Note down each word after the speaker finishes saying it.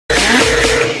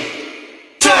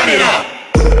Turn it up!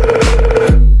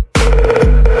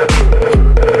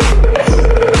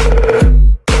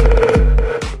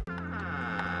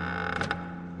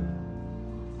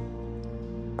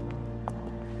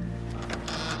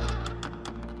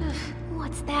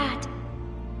 What's that?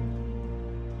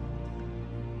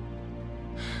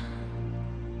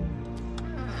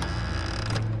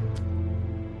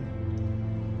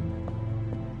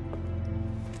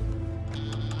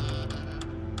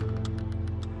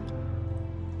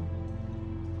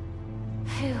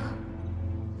 Phew.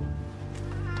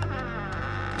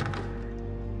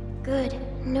 Good,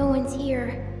 no one's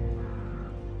here.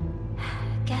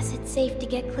 Guess it's safe to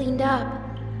get cleaned up.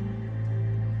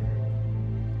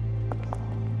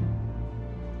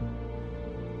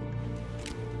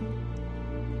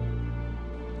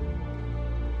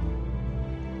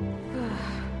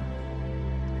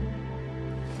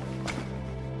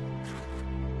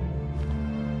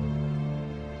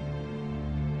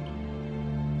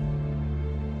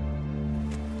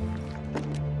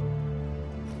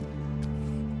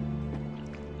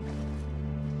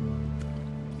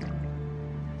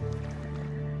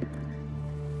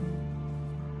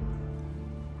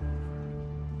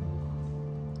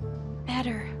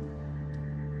 Better.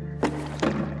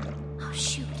 Oh,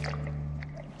 shoot.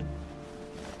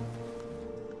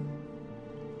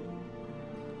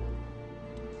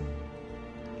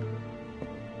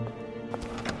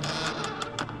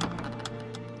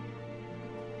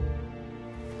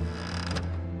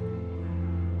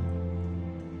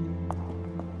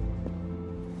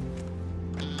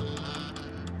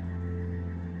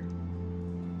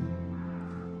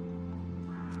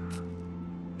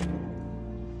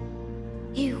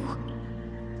 You.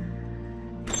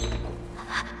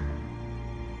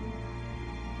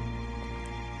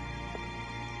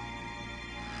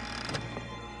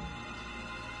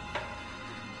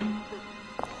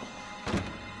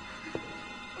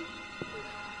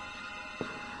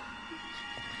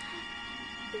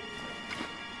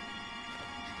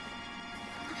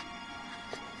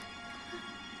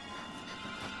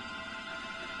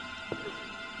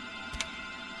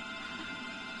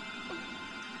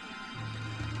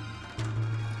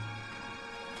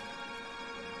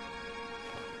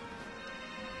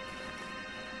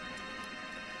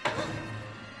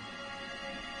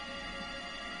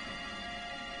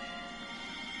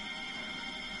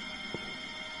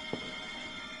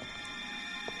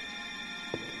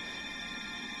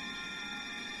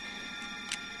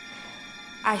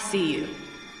 I see you.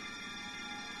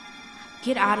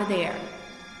 Get out of there.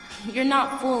 You're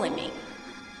not fooling me.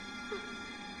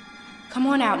 Come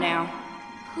on out now.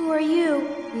 Who are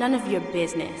you? None of your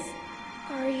business.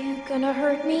 Are you gonna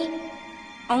hurt me?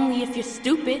 Only if you're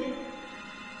stupid.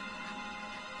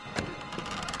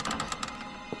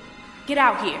 Get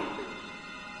out here.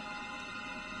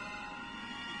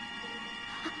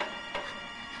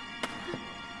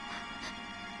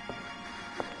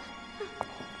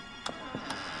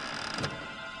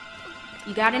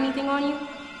 You got anything on you?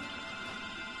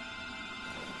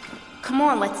 Come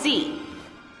on, let's see.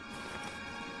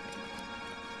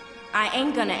 I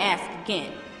ain't gonna ask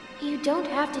again. You don't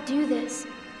have to do this.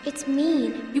 It's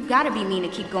mean. You gotta be mean to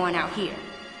keep going out here.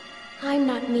 I'm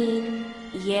not mean.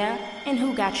 Yeah? And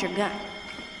who got your gun?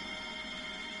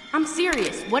 I'm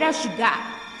serious. What else you got?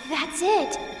 That's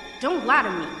it. Don't lie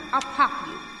to me. I'll pop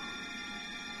you.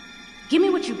 Give me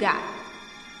what you got.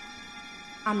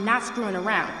 I'm not screwing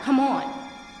around. Come on.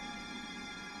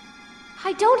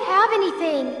 I don't have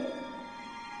anything.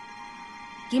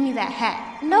 Give me that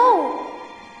hat. No.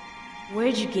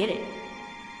 Where'd you get it?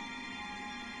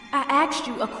 I asked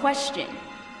you a question.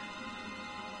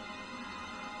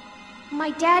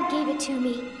 My dad gave it to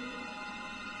me.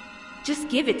 Just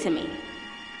give it to me.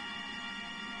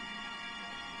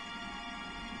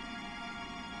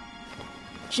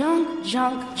 Junk,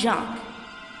 junk, junk.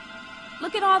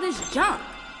 Look at all this junk.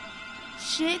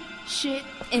 Shit, shit,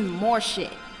 and more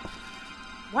shit.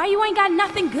 Why you ain't got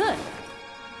nothing good?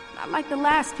 Not like the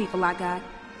last people I got.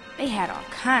 They had all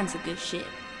kinds of good shit.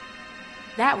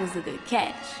 That was a good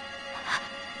catch.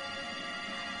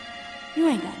 You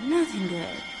ain't got nothing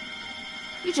good.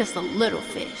 You just a little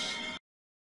fish.